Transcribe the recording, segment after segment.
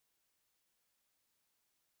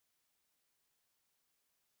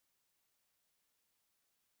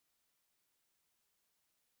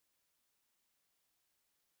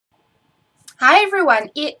Hi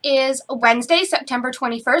everyone, it is Wednesday, September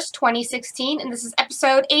 21st, 2016, and this is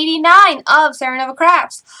episode 89 of Serenova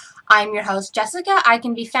Crafts. I'm your host, Jessica. I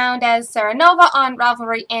can be found as Serenova on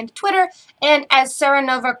Ravelry and Twitter, and as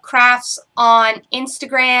Serenova Crafts on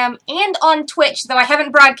Instagram and on Twitch, though I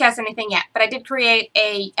haven't broadcast anything yet, but I did create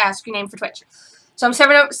a screen name for Twitch. So I'm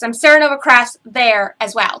Serenova Crafts there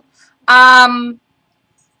as well.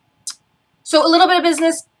 So a little bit of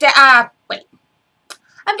business,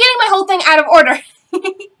 I'm getting my whole thing out of order.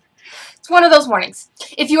 It's one of those mornings.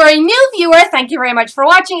 If you are a new viewer, thank you very much for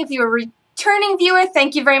watching. If you are a returning viewer,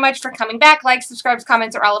 thank you very much for coming back. Likes, subscribes,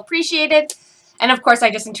 comments are all appreciated. And of course,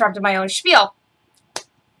 I just interrupted my own spiel.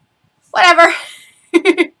 Whatever.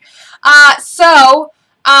 A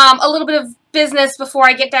little bit of business before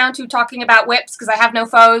I get down to talking about whips, because I have no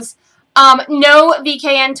foes. No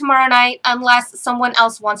VKN tomorrow night unless someone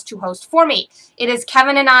else wants to host for me. It is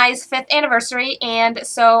Kevin and I's 5th anniversary, and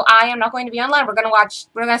so I am not going to be online. We're gonna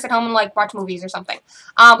sit home and watch movies or something.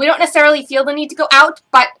 We don't necessarily feel the need to go out,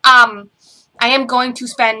 but I am going to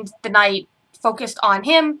spend the night focused on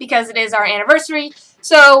him because it is our anniversary.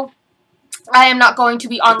 So I am not going to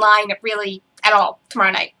be online really at all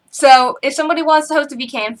tomorrow night. So if somebody wants to host a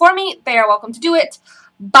VKN for me, they are welcome to do it.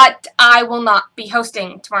 But I will not be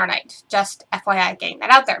hosting tomorrow night. Just FYI, getting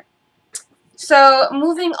that out there. So,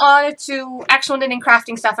 moving on to actual knitting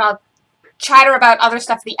crafting stuff, and I'll chatter about other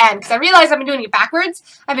stuff at the end, because I realize I've been doing it backwards.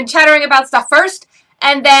 I've been chattering about stuff first,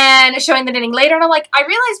 and then showing the knitting later, and I'm like, I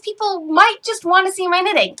realize people might just want to see my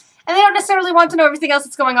knitting, and they don't necessarily want to know everything else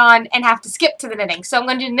that's going on and have to skip to the knitting. So I'm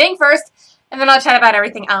going to do the knitting first, and then I'll chat about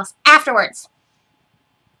everything else afterwards.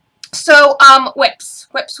 So, whips.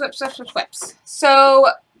 So,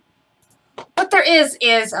 what there is,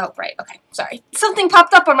 oh, right, okay, sorry. Something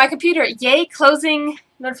popped up on my computer. Yay, closing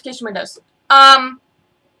notification windows.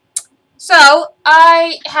 So,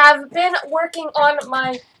 I have been working on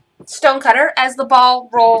my stonecutter as the ball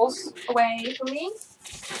rolls away from me.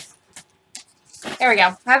 There we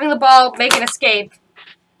go. Having the ball make an escape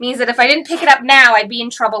means that if I didn't pick it up now, I'd be in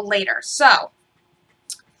trouble later. So,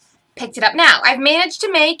 picked it up now. I've managed to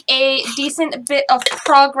make a decent bit of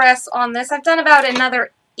progress on this. I've done about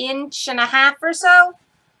another 1.5 inches or so.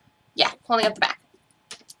 Yeah, holding up the back.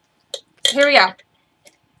 Here we go.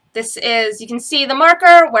 This is, you can see the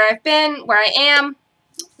marker, where I've been, where I am.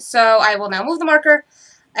 So I will now move the marker.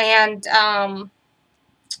 And,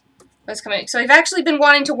 what's coming? So I've actually been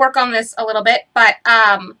wanting to work on this a little bit, but,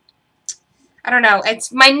 I don't know.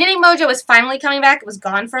 My knitting mojo is finally coming back. It was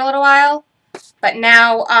gone for a little while. But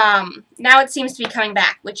now, now it seems to be coming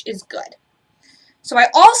back, which is good. So I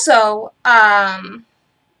also, have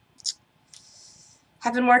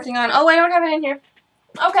been working on, oh, I don't have it in here.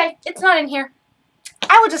 Okay, it's not in here.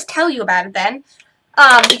 I will just tell you about it then,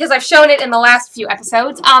 because I've shown it in the last few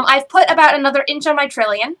episodes. I've put about another inch on my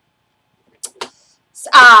trillion,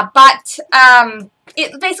 but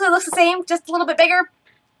it basically looks the same, just a little bit bigger.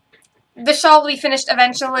 The shawl will be finished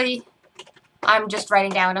eventually. I'm just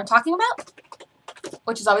writing down what I'm talking about,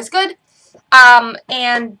 which is always good. Then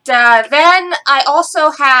I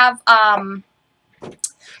also have,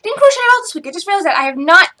 didn't crochet at all this week. I just realized that I have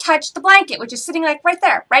not touched the blanket, which is sitting right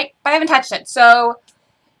there, right? But I haven't touched it. So,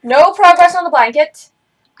 no progress on the blanket.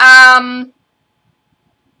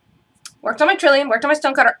 Worked on my trillion, worked on my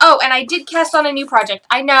stonecutter. Oh, and I did cast on a new project.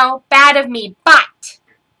 I know, bad of me, but,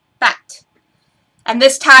 and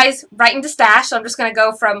this ties right into stash, so I'm just going to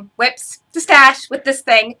go from whips to stash with this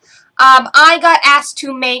thing. I got asked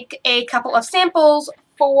to make a couple of samples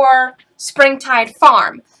for Springtide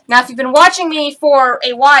Farm. Now, if you've been watching me for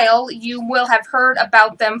a while, you will have heard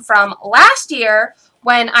about them from last year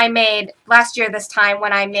when I made, this time,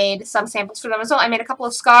 when I made some samples for them as well. I made a couple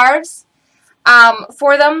of scarves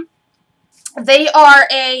for them. They are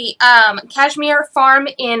a cashmere farm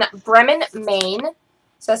in Bremen, Maine.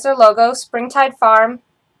 So that's their logo, Springtide Farm.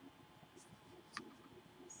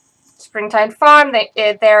 Springtide Farm,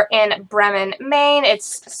 they're in Bremen, Maine.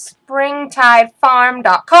 It's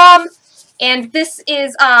springtidefarm.com. And this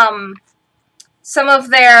is some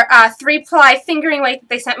of their 3-ply fingering weight that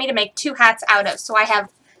they sent me to make 2 hats out of. So I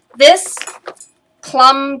have this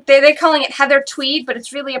plum, they're calling it heather tweed, but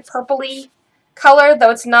it's really a purpley color,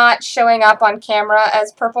 though it's not showing up on camera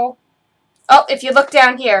as purple. Oh, if you look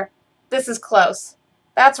down here, this is close.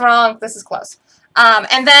 That's wrong, this is close.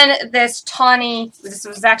 And then this tawny, this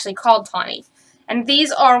was actually called tawny. And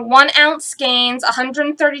these are 1 ounce skeins,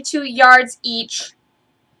 132 yards each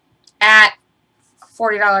at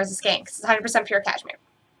 $40 a skein, because it's 100% pure cashmere.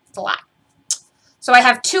 It's a lot. So I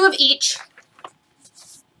have 2 of each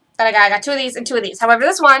that I got 2 of these and 2 of these. However,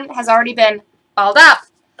 this one has already been balled up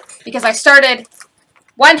because I started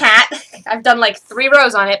one hat. I've done like 3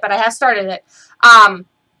 rows on it, but I have started it,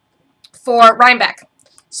 for Rhinebeck.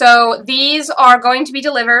 So these are going to be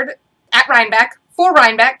delivered at Rhinebeck for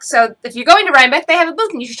Rhinebeck. So if you're going to Rhinebeck, they have a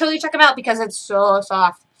booth, and you should totally check them out because it's so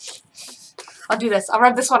soft. I'll do this. I'll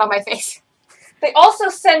rub this one on my face. They also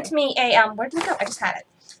sent me a, where did it go? I just had it.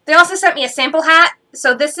 They also sent me a sample hat.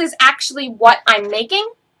 So this is actually what I'm making.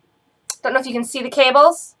 Don't know if you can see the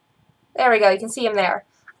cables. There we go. You can see them there.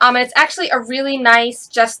 And it's actually a really nice,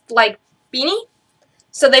 just like beanie.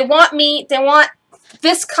 So they want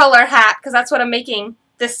this color hat, because that's what I'm making,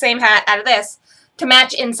 this same hat out of this, to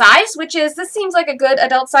match in size, which is, this seems like a good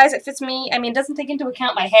adult size. It fits me. I mean, it doesn't take into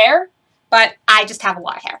account my hair, but I just have a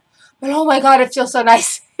lot of hair. But oh my god, it feels so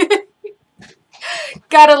nice.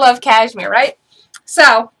 Gotta love cashmere, right?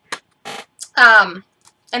 So, and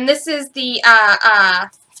this is the,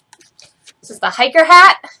 hiker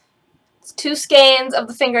hat. It's 2 skeins of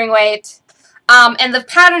the fingering weight. And the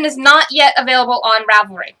pattern is not yet available on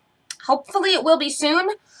Ravelry. Hopefully it will be soon.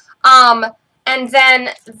 And then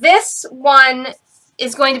this one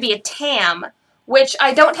is going to be a tam, which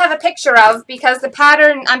I don't have a picture of because the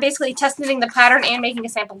pattern, I'm basically test knitting the pattern and making a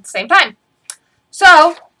sample at the same time.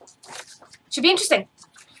 So, should be interesting.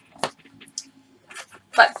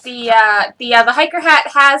 But the hiker hat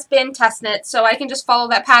has been test knit, so I can just follow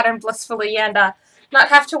that pattern blissfully and not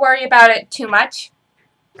have to worry about it too much.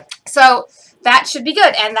 So that should be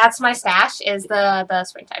good, and that's my stash, is the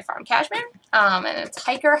Springtime Farm Cashmere, and it's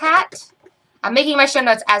hiker hat. I'm making my show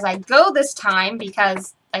notes as I go this time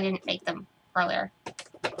because I didn't make them earlier.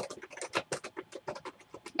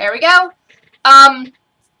 There we go.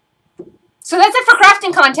 So that's it for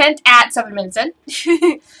crafting content at 7 minutes in.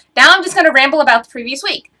 Now I'm just going to ramble about the previous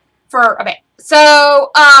week for a bit.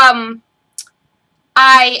 So,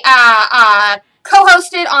 I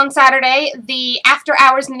co-hosted on Saturday the After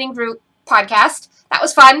Hours Knitting Group podcast. That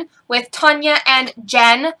was fun with Tanya and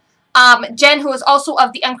Jen. Jen, who is also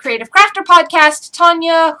of the Uncreative Crafter podcast.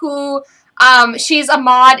 Tanya, who, she's a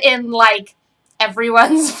mod in, like,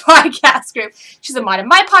 everyone's podcast group. She's a mod in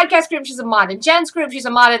my podcast group. She's a mod in Jen's group. She's a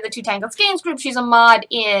mod in the Two Tangled Skeins group. She's a mod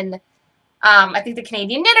in, I think, the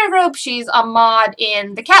Canadian Knitter group. She's a mod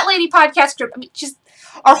in the Cat Lady podcast group. I mean, she's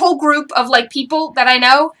our whole group of, like, people that I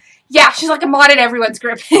know. Yeah, she's like a mod in everyone's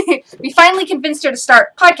group. We finally convinced her to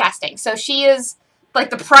start podcasting. So she is, like,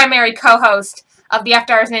 the primary co-host of the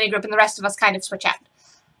After Hours Knitting group, and the rest of us kind of switch out.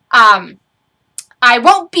 I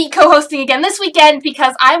won't be co-hosting again this weekend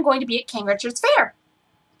because I'm going to be at King Richard's Fair.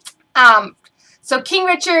 So King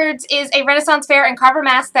Richard's is a Renaissance fair in Carver,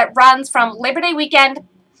 Mass. That runs from Labor Day weekend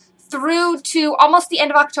through to almost the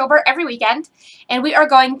end of October every weekend. And we are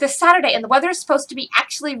going this Saturday, and the weather is supposed to be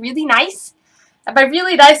actually really nice. And by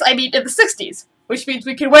really nice, I mean in the 60s, which means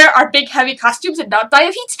we can wear our big heavy costumes and not die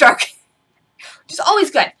of heat stroke. Which is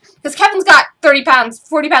always good, because Kevin's got 30 pounds,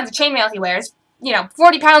 40 pounds of chainmail he wears. You know,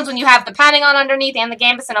 40 pounds when you have the padding on underneath and the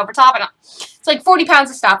gambeson over top. And it's like 40 pounds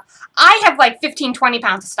of stuff. I have like 15, 20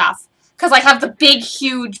 pounds of stuff. Because I have the big,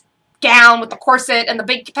 huge gown with the corset and the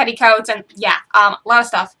big petticoats. And yeah, a lot of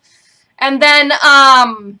stuff. And then,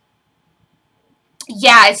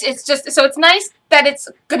 yeah, it's just, so it's nice that it's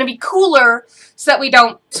going to be cooler so that we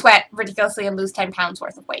don't sweat ridiculously and lose 10 pounds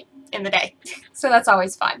worth of weight in the day. So that's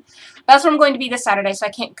always fun. That's where I'm going to be this Saturday, so I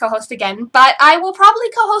can't co-host again. But I will probably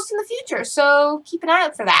co-host in the future, so keep an eye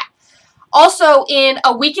out for that. Also, in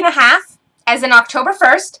a week and a half, as in October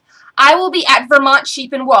 1st, I will be at Vermont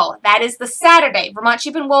Sheep and Wool. That is the Saturday. Vermont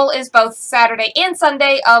Sheep and Wool is both Saturday and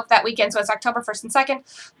Sunday of that weekend, so it's October 1st and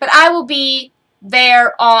 2nd. But I will be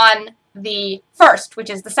there on the 1st, which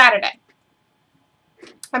is the Saturday.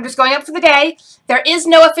 I'm just going up for the day. There is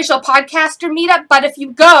no official podcaster meetup, but if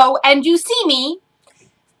you go and you see me,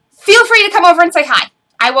 feel free to come over and say hi.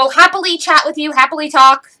 I will happily chat with you, happily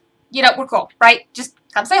talk. You know, we're cool, right? Just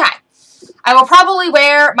come say hi. I will probably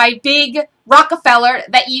wear my big Rockefeller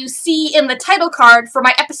that you see in the title card for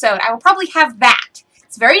my episode. I will probably have that.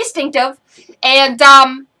 It's very distinctive and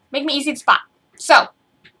make me easy to spot. So,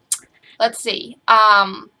 let's see.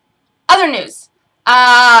 Other news.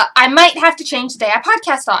 I might have to change the day I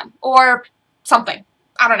podcast on, or something.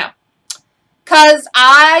 I don't know. Because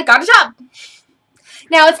I got a job.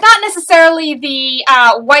 Now, it's not necessarily the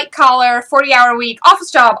white-collar, 40-hour-a-week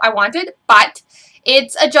office job I wanted, but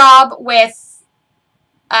it's a job with,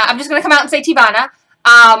 I'm just going to come out and say Tivana.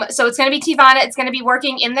 So it's going to be Tivana. It's going to be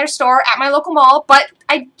working in their store at my local mall, but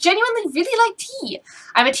I genuinely really like tea.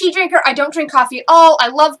 I'm a tea drinker. I don't drink coffee at all. I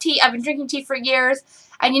love tea. I've been drinking tea for years.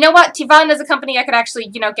 And you know what? Tivana is a company I could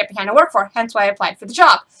actually, you know, get behind and work for, hence why I applied for the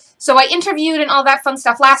job. So I interviewed and all that fun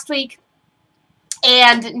stuff last week,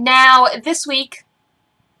 and now this week,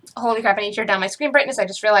 Holy crap, I need to turn down my screen brightness. I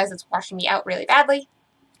just realized it's washing me out really badly.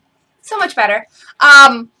 So much better.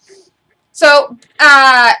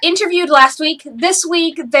 Interviewed last week. This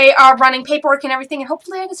week, they are running paperwork and everything, and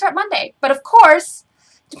hopefully I can start Monday. But of course,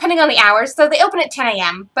 depending on the hours, so they open at 10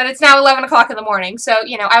 a.m., but it's now 11 o'clock in the morning, so,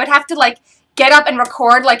 you know, I would have to, like, get up and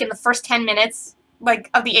record, like, in the first 10 minutes, like,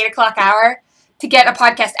 of the 8 o'clock hour to get a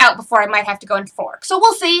podcast out before I might have to go into work. So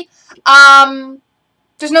we'll see.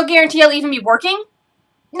 There's no guarantee I'll even be working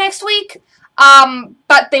next week,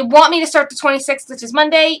 but they want me to start the 26th, which is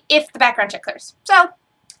Monday, if the background check clears. So,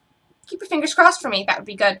 keep your fingers crossed for me. That would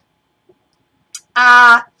be good.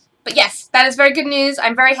 But yes, that is very good news.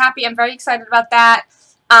 I'm very happy. I'm very excited about that.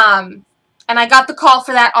 And I got the call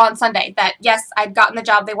for that on Sunday, that yes, I'd gotten the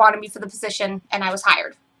job. They wanted me for the position, and I was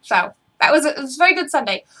hired. So, it was a very good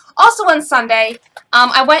Sunday. Also on Sunday,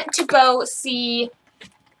 I went to go see...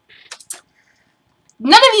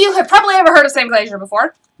 None of you have probably ever heard of Sam Glazier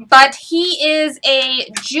before, but he is a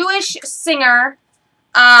Jewish singer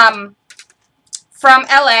from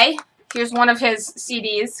LA. Here's one of his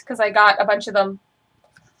CDs, because I got a bunch of them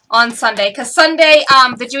on Sunday. Because Sunday,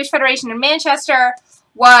 the Jewish Federation in Manchester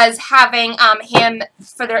was having him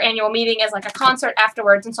for their annual meeting as like a concert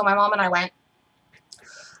afterwards, and so my mom and I went.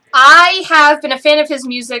 I have been a fan of his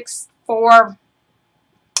music for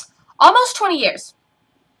almost 20 years.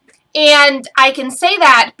 And I can say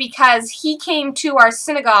that because he came to our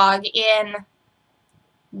synagogue in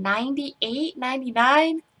 98,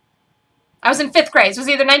 99? I was in 5th grade, so it was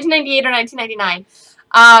either 1998 or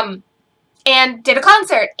 1999. And did a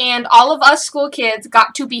concert, and all of us school kids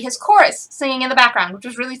got to be his chorus, singing in the background, which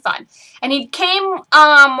was really fun. And he came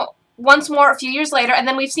once more a few years later, and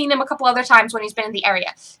then we've seen him a couple other times when he's been in the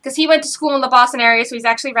area. Because he went to school in the Boston area, so he's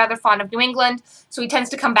actually rather fond of New England, so he tends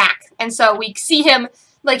to come back. And so we see him,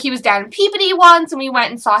 like he was down in Peabody once, and we went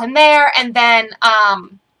and saw him there, and then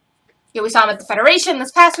we saw him at the Federation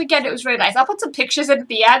this past weekend. It was really nice. I'll put some pictures in at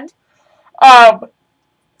the end.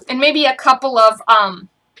 And maybe a couple of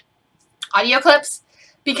audio clips,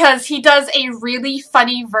 because he does a really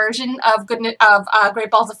funny version of Great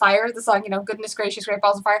Balls of Fire, the song, you know, Goodness Gracious, Great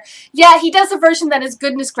Balls of Fire. Yeah, he does a version that is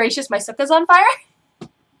Goodness Gracious, My Sukkah's on Fire.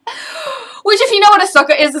 Which, if you know what a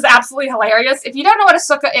sukkah is absolutely hilarious. If you don't know what a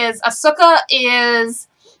sukkah is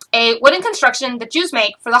a wooden construction that Jews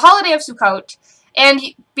make for the holiday of Sukkot, and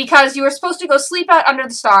because you are supposed to go sleep out under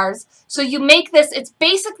the stars, so you make this, it's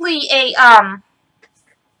basically a,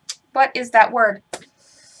 what is that word?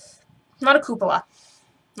 Not a cupola.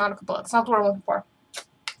 Not a cupola. That's not the word I'm looking for.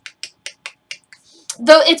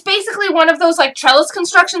 Though it's basically one of those, like, trellis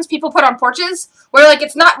constructions people put on porches, where, like,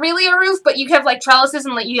 it's not really a roof, but you have, like, trellises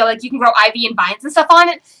and, like, you can grow ivy and vines and stuff on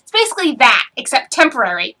it. It's basically that, except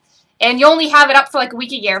temporary. And you only have it up for, like, a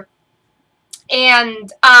week a year.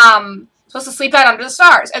 And, supposed to sleep out under the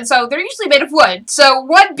stars. And so they're usually made of wood. So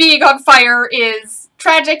wood being on fire is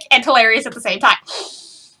tragic and hilarious at the same time.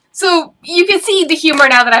 So you can see the humor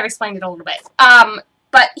now that I've explained it a little bit.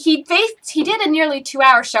 But he did a nearly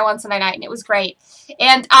 2-hour show on Sunday night, and it was great.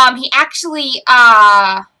 And he actually,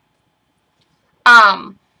 if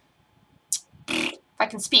I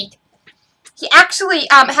can speak, he actually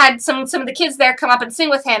had some of the kids there come up and sing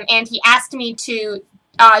with him, and he asked me to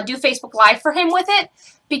do Facebook Live for him with it,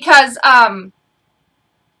 because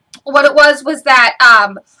what it was that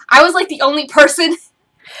I was like the only person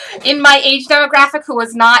in my age demographic who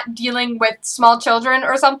was not dealing with small children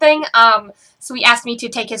or something. So he asked me to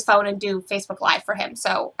take his phone and do Facebook Live for him.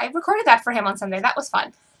 So I recorded that for him on Sunday. That was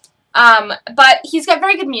fun. But he's got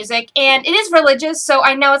very good music, and it is religious, so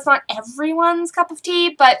I know it's not everyone's cup of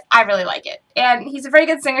tea, but I really like it. And he's a very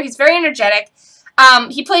good singer. He's very energetic.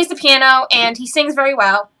 He plays the piano, and he sings very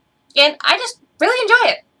well. And I just really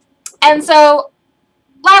enjoy it. And so,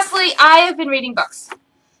 lastly, I have been reading books.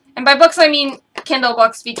 And by books, I mean Kindle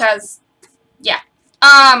books, because, yeah.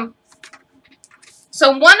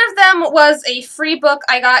 So one of them was a free book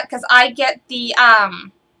I got, because I get the,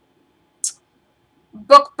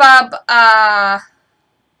 BookBub, I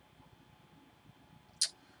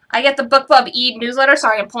get the BookBub e-newsletter.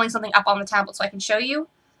 Sorry, I'm pulling something up on the tablet so I can show you.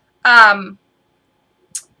 So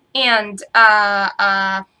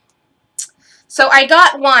I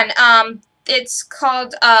got one. It's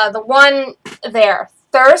called, the one there,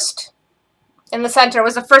 Thirst, in the center,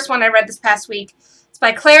 was the first one I read this past week. It's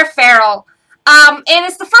by Claire Farrell. And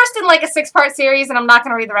it's the first in, like, a 6-part series, and I'm not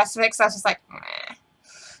going to read the rest of it, because I was just like, meh.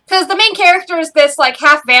 Because the main character is this, like,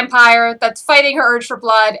 half-vampire that's fighting her urge for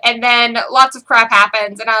blood, and then lots of crap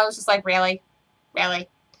happens, and I was just like, really? Really?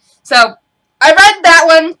 So, I read that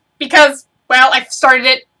one because, well, I started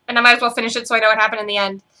it, and I might as well finish it so I know what happened in the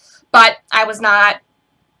end. But I was not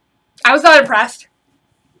impressed.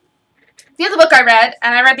 The other book I read,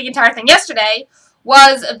 and I read the entire thing yesterday,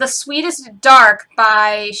 was The Sweetest Dark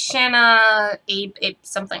by Shanna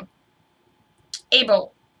something. Shanna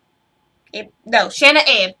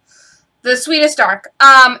Abe. The Sweetest Dark.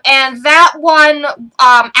 And that one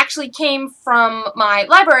actually came from my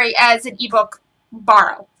library as an ebook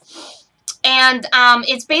borrow. And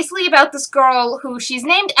it's basically about this girl who, she's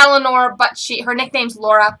named Eleanor, but her nickname's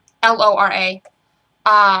Laura, L-O-R-A.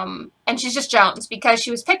 And she's just Jones, because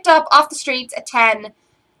she was picked up off the streets at 10,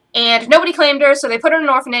 and nobody claimed her, so they put her in an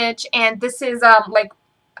orphanage, and this is, the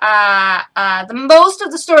most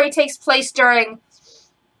of the story takes place during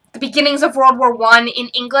the beginnings of World War I in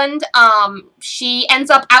England. She ends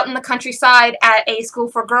up out in the countryside at a school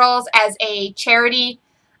for girls as a charity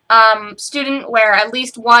student, where at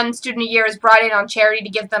least one student a year is brought in on charity to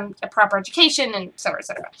give them a proper education, and et cetera, et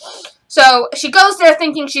cetera. So she goes there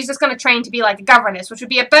thinking she's just going to train to be like a governess, which would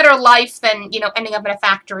be a better life than, you know, ending up in a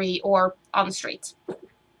factory or on the streets.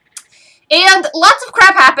 And lots of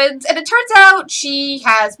crap happens, and it turns out she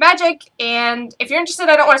has magic, and if you're interested,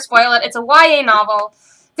 I don't want to spoil it. It's a YA novel.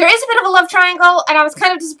 There is a bit of a love triangle, and I was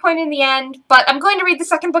kind of disappointed in the end, but I'm going to read the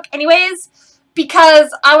second book anyways,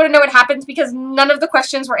 because I want to know what happens, because none of the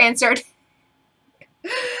questions were answered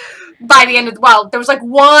by the end of well, there was like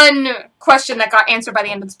one question that got answered by the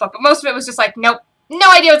end of this book, but most of it was just like, nope, no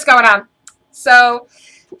idea what's going on. So,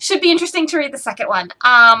 should be interesting to read the second one.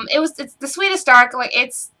 It's The Sweetest Dark. Like,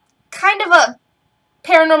 it's kind of a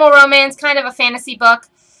paranormal romance, kind of a fantasy book.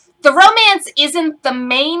 The romance isn't the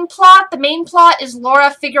main plot. The main plot is Laura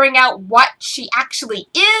figuring out what she actually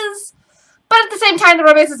is. But at the same time, the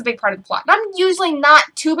romance is a big part of the plot. And I'm usually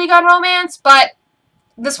not too big on romance, but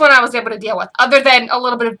this one I was able to deal with. Other than a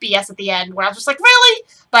little bit of BS at the end, where I was just like, really?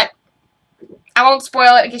 But I won't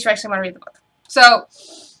spoil it in case you actually want to read the book. So,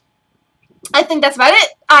 I think that's about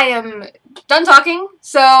it. I am done talking.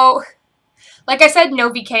 So, like I said,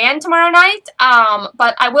 no VKN tomorrow night.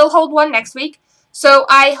 But I will hold one next week. So,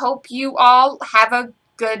 I hope you all have a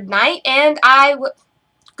good night. And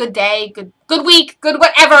good day, good week, good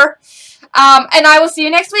whatever. And I will see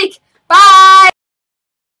you next week. Bye!